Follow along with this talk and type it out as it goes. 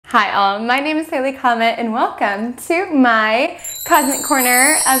Hi all, my name is Comet and welcome to my cosmic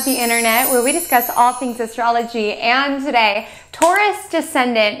corner of the internet where we discuss all things astrology. And today, Taurus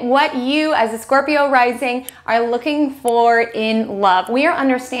Descendant, what you as a Scorpio rising are looking for in love. We are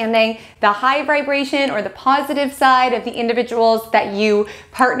understanding the high vibration or the positive side of the individuals that you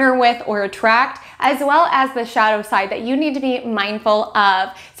partner with or attract, as well as the shadow side that you need to be mindful of.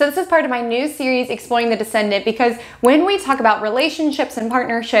 So this is part of my new series, Exploring the Descendant, because when we talk about relationships and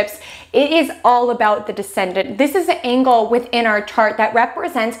partnerships, it is all about the descendant. This is the angle within our chart that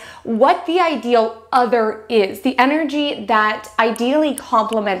represents what the ideal other is, the energy that ideally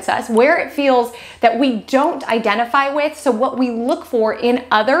complements us, where it feels that we don't identify with, so what we look for in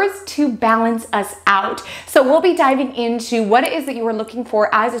others to balance us out. So we'll be diving into what it is that you are looking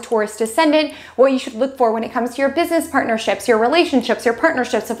for as a Taurus Descendant, what you should look for when it comes to your business partnerships, your relationships, your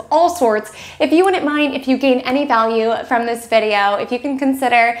partnerships of all sorts. If you wouldn't mind, if you gain any value from this video, if you can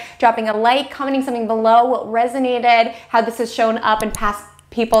consider dropping a like, commenting something below what resonated, how this has shown up in past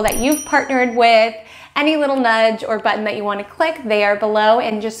people that you've partnered with, any little nudge or button that you want to click, they are below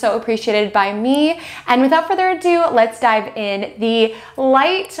and just so appreciated by me. And without further ado, let's dive in the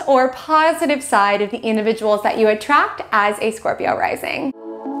light or positive side of the individuals that you attract as a Scorpio rising.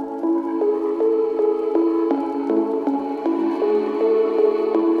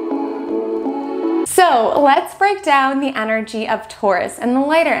 So let's break down the energy of Taurus and the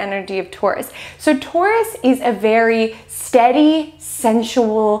lighter energy of Taurus. So Taurus is a very steady,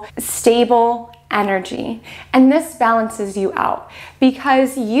 sensual, stable energy, and this balances you out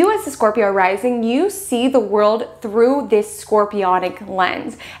because you as a Scorpio rising, you see the world through this Scorpionic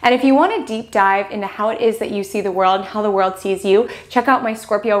lens. And if you want to deep dive into how it is that you see the world and how the world sees you, check out my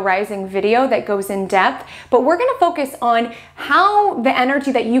Scorpio rising video that goes in depth. But we're going to focus on how the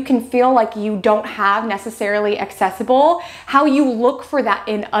energy that you can feel like you don't have necessarily accessible, how you look for that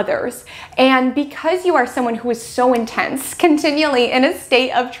in others. And because you are someone who is so intense, continually in a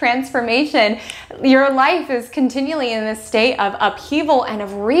state of transformation, your life is continually in this state of upheaval and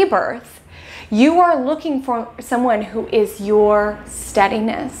of rebirth, you are looking for someone who is your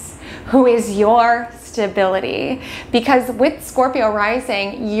steadiness, who is your stability. Because with Scorpio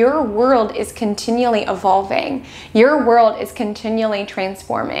rising, your world is continually evolving. Your world is continually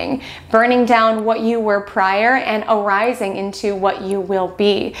transforming, burning down what you were prior and arising into what you will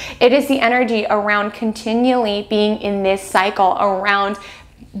be. It is the energy around continually being in this cycle, around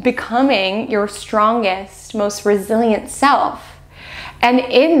becoming your strongest, most resilient self. And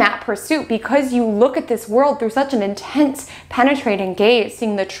in that pursuit, because you look at this world through such an intense, penetrating gaze,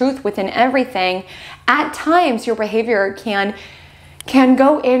 seeing the truth within everything, at times your behavior can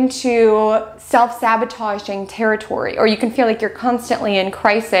go into self-sabotaging territory, or you can feel like you're constantly in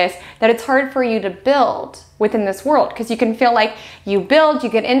crisis, that it's hard for you to build within this world, because you can feel like you build, you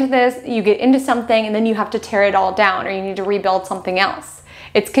get into this, you get into something, and then you have to tear it all down, or you need to rebuild something else.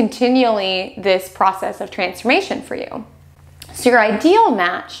 It's continually this process of transformation for you. So your ideal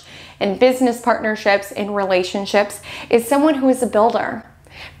match in business partnerships, in relationships, is someone who is a builder,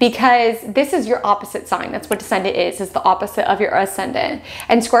 because this is your opposite sign. That's what Descendant is the opposite of your Ascendant.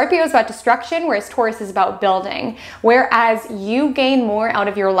 And Scorpio is about destruction, whereas Taurus is about building. Whereas you gain more out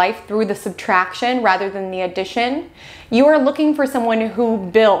of your life through the subtraction rather than the addition, you are looking for someone who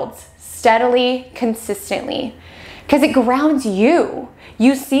builds steadily, consistently, because it grounds you.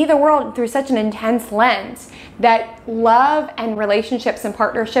 You see the world through such an intense lens that love and relationships and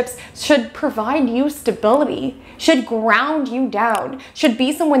partnerships should provide you stability, should ground you down, should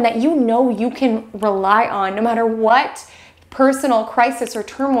be someone that you know you can rely on no matter what personal crisis or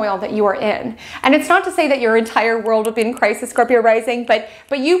turmoil that you are in. And it's not to say that your entire world will be in crisis, Scorpio rising, but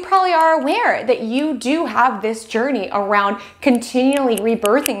you probably are aware that you do have this journey around continually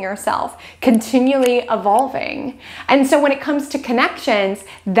rebirthing yourself, continually evolving. And so when it comes to connections,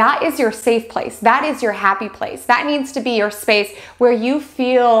 that is your safe place. That is your happy place. That needs to be your space where you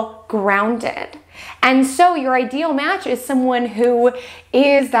feel grounded. And so your ideal match is someone who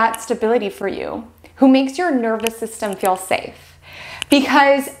is that stability for you, who makes your nervous system feel safe.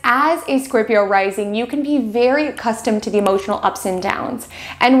 Because as a Scorpio rising, you can be very accustomed to the emotional ups and downs.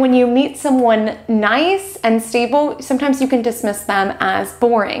 And when you meet someone nice and stable, sometimes you can dismiss them as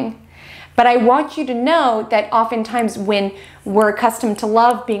boring. But I want you to know that oftentimes when we're accustomed to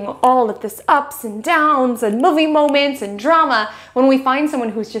love being all of this ups and downs and movie moments and drama, when we find someone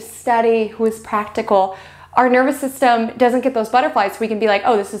who's just steady, who is practical, our nervous system doesn't get those butterflies, so we can be like,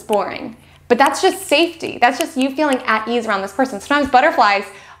 oh, this is boring. But that's just safety. That's just you feeling at ease around this person. Sometimes butterflies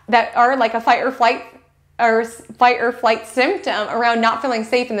that are like a fight or flight symptom around not feeling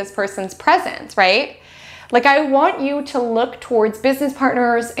safe in this person's presence, right? Like, I want you to look towards business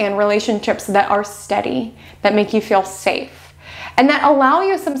partners and relationships that are steady, that make you feel safe, and that allow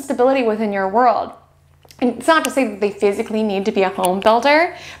you some stability within your world. And it's not to say that they physically need to be a home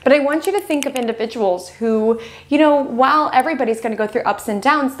builder, but I want you to think of individuals who, you know, while everybody's going to go through ups and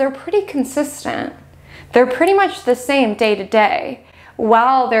downs, they're pretty consistent. They're pretty much the same day to day.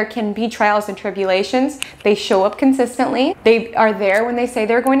 While there can be trials and tribulations, they show up consistently. They are there when they say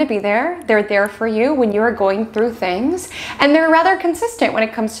they're going to be there. They're there for you when you are going through things. And they're rather consistent when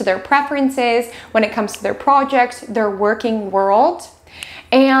it comes to their preferences, when it comes to their projects, their working world.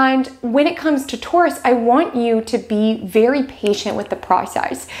 And when it comes to Taurus, I want you to be very patient with the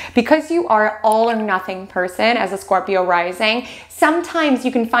process. Because you are all or nothing person as a Scorpio rising, sometimes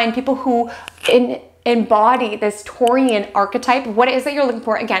you can find people who embody this Taurian archetype. What it is that you're looking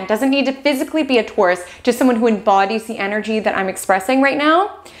for, again, doesn't need to physically be a Taurus, just someone who embodies the energy that I'm expressing right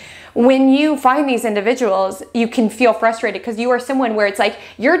now. When you find these individuals, you can feel frustrated because you are someone where it's like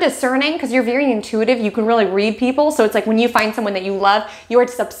you're discerning because you're very intuitive. You can really read people. So it's like when you find someone that you love, you're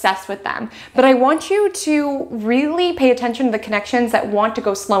just obsessed with them. But I want you to really pay attention to the connections that want to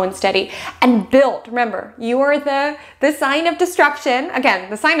go slow and steady and build. Remember, you are the sign of destruction. Again,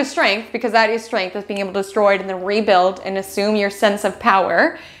 the sign of strength, because that is strength, is being able to destroy it and then rebuild and assume your sense of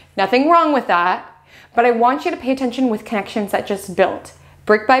power. Nothing wrong with that. But I want you to pay attention with connections that just build.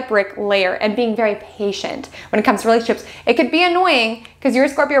 Brick by brick layer, and being very patient when it comes to relationships. It could be annoying because you're a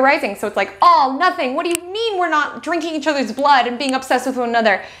Scorpio rising, so it's like, oh, nothing. What do you mean we're not drinking each other's blood and being obsessed with one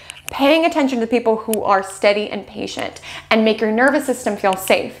another? Paying attention to people who are steady and patient and make your nervous system feel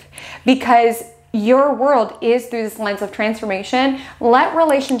safe, because your world is through this lens of transformation. Let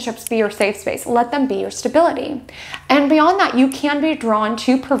relationships be your safe space. Let them be your stability. And beyond that, you can be drawn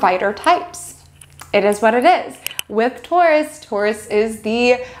to provider types. It is what it is. With Taurus, Taurus is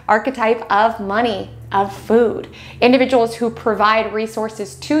the archetype of money, of food. Individuals who provide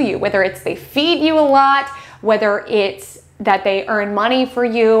resources to you, whether it's they feed you a lot, whether it's that they earn money for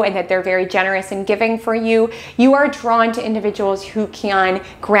you and that they're very generous in giving for you. You are drawn to individuals who can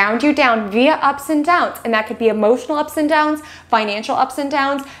ground you down via ups and downs. And that could be emotional ups and downs, financial ups and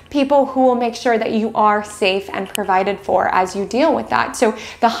downs, people who will make sure that you are safe and provided for as you deal with that. So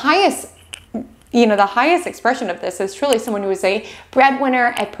the highest expression of this is truly someone who is a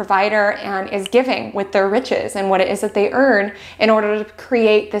breadwinner, a provider, and is giving with their riches and what it is that they earn in order to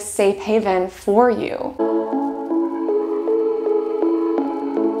create this safe haven for you.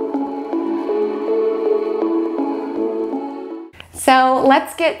 So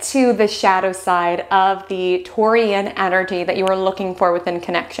let's get to the shadow side of the Taurian energy that you are looking for within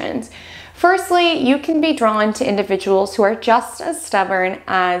connections. Firstly, you can be drawn to individuals who are just as stubborn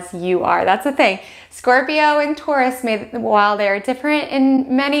as you are. That's the thing. Scorpio and Taurus, while they are different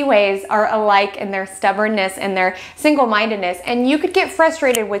in many ways, are alike in their stubbornness and their single-mindedness. And you could get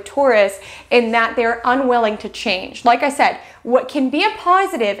frustrated with Taurus in that they're unwilling to change. Like I said, what can be a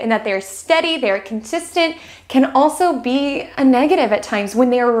positive in that they're steady, they're consistent, can also be a negative at times when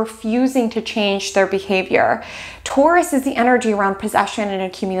they are refusing to change their behavior. Taurus is the energy around possession and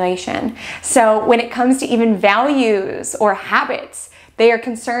accumulation. So when it comes to even values or habits, they are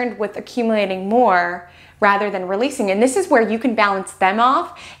concerned with accumulating more rather than releasing. And this is where you can balance them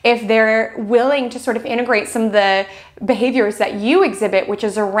off if they're willing to sort of integrate some of the behaviors that you exhibit, which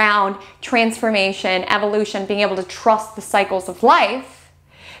is around transformation, evolution, being able to trust the cycles of life,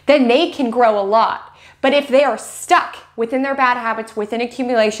 then they can grow a lot. But if they are stuck within their bad habits, within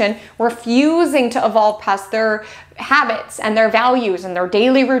accumulation, refusing to evolve past their habits and their values and their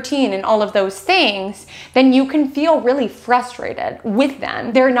daily routine and all of those things, then you can feel really frustrated with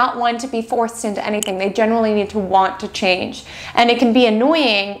them. They're not one to be forced into anything. They generally need to want to change. And it can be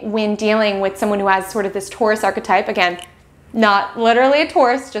annoying when dealing with someone who has sort of this Taurus archetype. Again, not literally a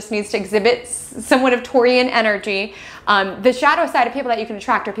Taurus, just needs to exhibit somewhat of Taurian energy. The shadow side of people that you can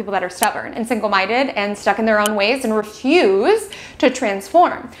attract are people that are stubborn and single-minded and stuck in their own ways and refuse to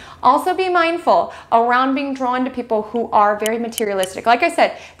transform. Also be mindful around being drawn to people who are very materialistic. Like I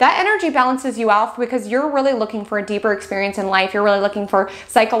said, that energy balances you out because you're really looking for a deeper experience in life. You're really looking for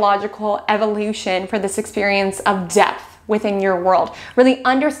psychological evolution, for this experience of depth within your world, really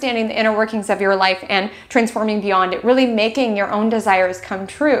understanding the inner workings of your life and transforming beyond it, really making your own desires come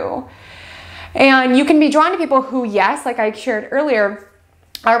true. And you can be drawn to people who, yes, like I shared earlier,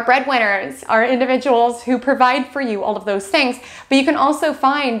 are breadwinners, are individuals who provide for you, all of those things. But you can also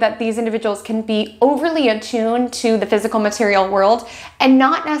find that these individuals can be overly attuned to the physical material world and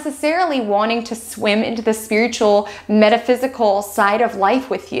not necessarily wanting to swim into the spiritual, metaphysical side of life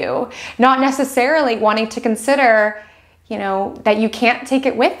with you, not necessarily wanting to consider, you know, that you can't take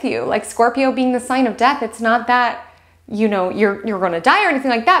it with you. Like Scorpio being the sign of death, it's not that, you know, you're going to die or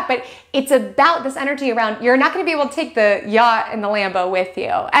anything like that, but it's about this energy around you're not going to be able to take the yacht and the Lambo with you.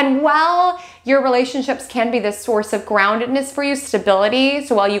 And while your relationships can be this source of groundedness for you, stability,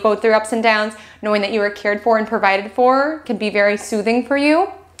 so while you go through ups and downs, knowing that you are cared for and provided for can be very soothing for you,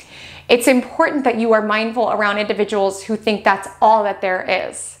 it's important that you are mindful around individuals who think that's all that there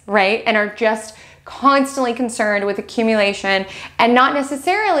is, right? And are just constantly concerned with accumulation and not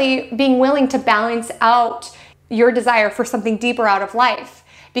necessarily being willing to balance out your desire for something deeper out of life.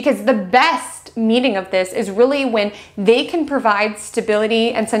 Because the best meaning of this is really when they can provide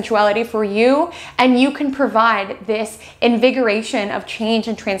stability and sensuality for you, and you can provide this invigoration of change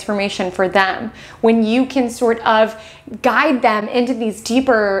and transformation for them. When you can sort of guide them into these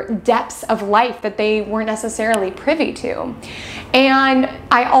deeper depths of life that they weren't necessarily privy to. And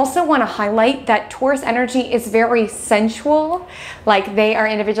I also want to highlight that Taurus energy is very sensual. Like, they are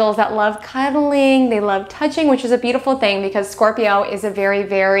individuals that love cuddling, they love touching, which is a beautiful thing because Scorpio is a very,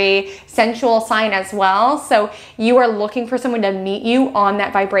 very sensual sign as well. So you are looking for someone to meet you on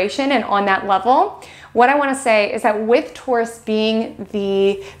that vibration and on that level. What I want to say is that with Taurus being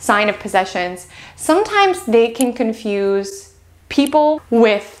the sign of possessions, sometimes they can confuse people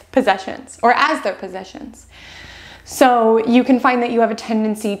with possessions or as their possessions. So you can find that you have a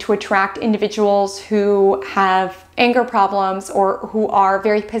tendency to attract individuals who have anger problems or who are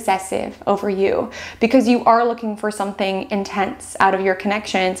very possessive over you because you are looking for something intense out of your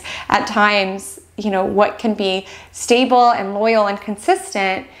connections. At times, you know, what can be stable and loyal and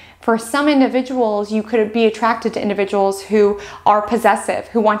consistent, for some individuals, you could be attracted to individuals who are possessive,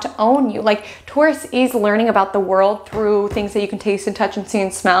 who want to own you. Like, Taurus is learning about the world through things that you can taste and touch and see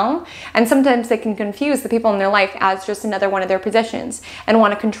and smell. And sometimes they can confuse the people in their life as just another one of their possessions and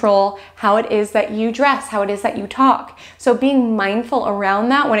want to control how it is that you dress, how it is that you talk. So being mindful around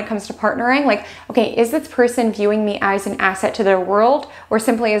that when it comes to partnering, like, okay, is this person viewing me as an asset to their world or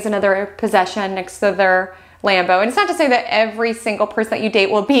simply as another possession next to their Lambo? And it's not to say that every single person that you date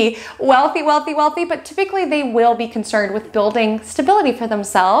will be wealthy, but typically they will be concerned with building stability for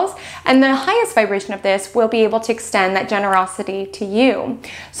themselves. And the highest vibration of this will be able to extend that generosity to you.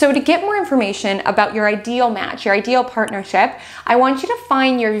 So to get more information about your ideal match, your ideal partnership, I want you to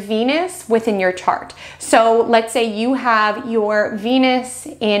find your Venus within your chart. So let's say you have your Venus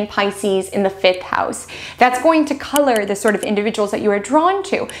in Pisces in the 5th house. That's going to color the sort of individuals that you are drawn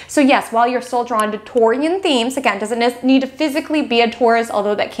to. So yes, while you're still drawn to Taurian themes, again, doesn't need to physically be a Taurus,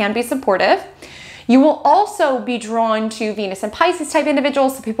 although that can be supportive. You will also be drawn to Venus and Pisces type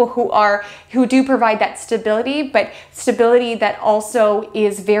individuals, so people who do provide that stability, but stability that also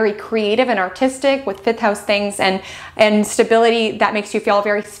is very creative and artistic with 5th house things, and stability that makes you feel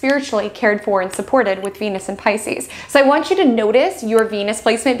very spiritually cared for and supported with Venus and Pisces. So I want you to notice your Venus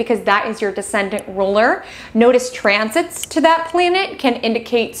placement because that is your descendant ruler. Notice transits to that planet can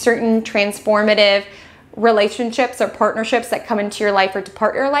indicate certain transformative relationships or partnerships that come into your life or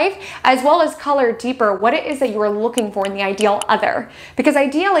depart your life, as well as color deeper what it is that you are looking for in the ideal other. Because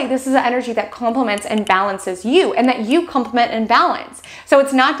ideally, this is an energy that complements and balances you, and that you complement and balance. So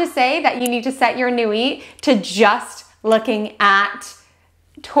it's not to say that you need to set your nui to just looking at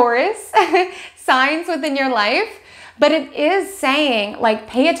Taurus signs within your life, but it is saying, like,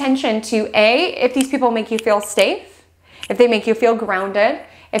 pay attention to if these people make you feel safe, if they make you feel grounded,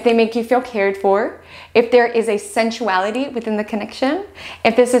 if they make you feel cared for, if there is a sensuality within the connection,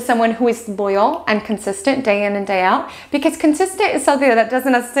 if this is someone who is loyal and consistent day in and day out, because consistent is something that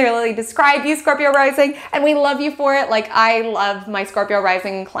doesn't necessarily describe you, Scorpio rising, and we love you for it. Like, I love my Scorpio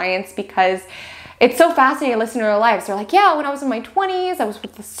rising clients because it's so fascinating to listen to their lives. They're like, yeah, when I was in my 20s, I was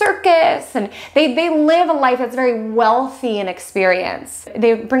with the circus, and they live a life that's very wealthy in experience.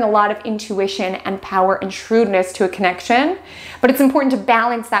 They bring a lot of intuition and power and shrewdness to a connection, but it's important to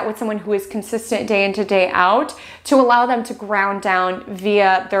balance that with someone who is consistent day in to day out to allow them to ground down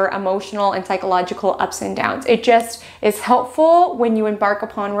via their emotional and psychological ups and downs. It just is helpful when you embark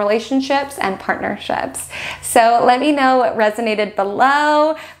upon relationships and partnerships. So let me know what resonated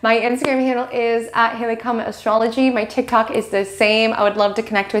below. My Instagram handle is @Comet Astrology. My TikTok is the same. I would love to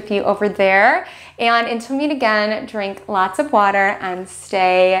connect with you over there. And until we meet again, drink lots of water and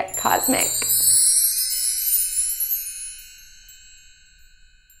stay cosmic.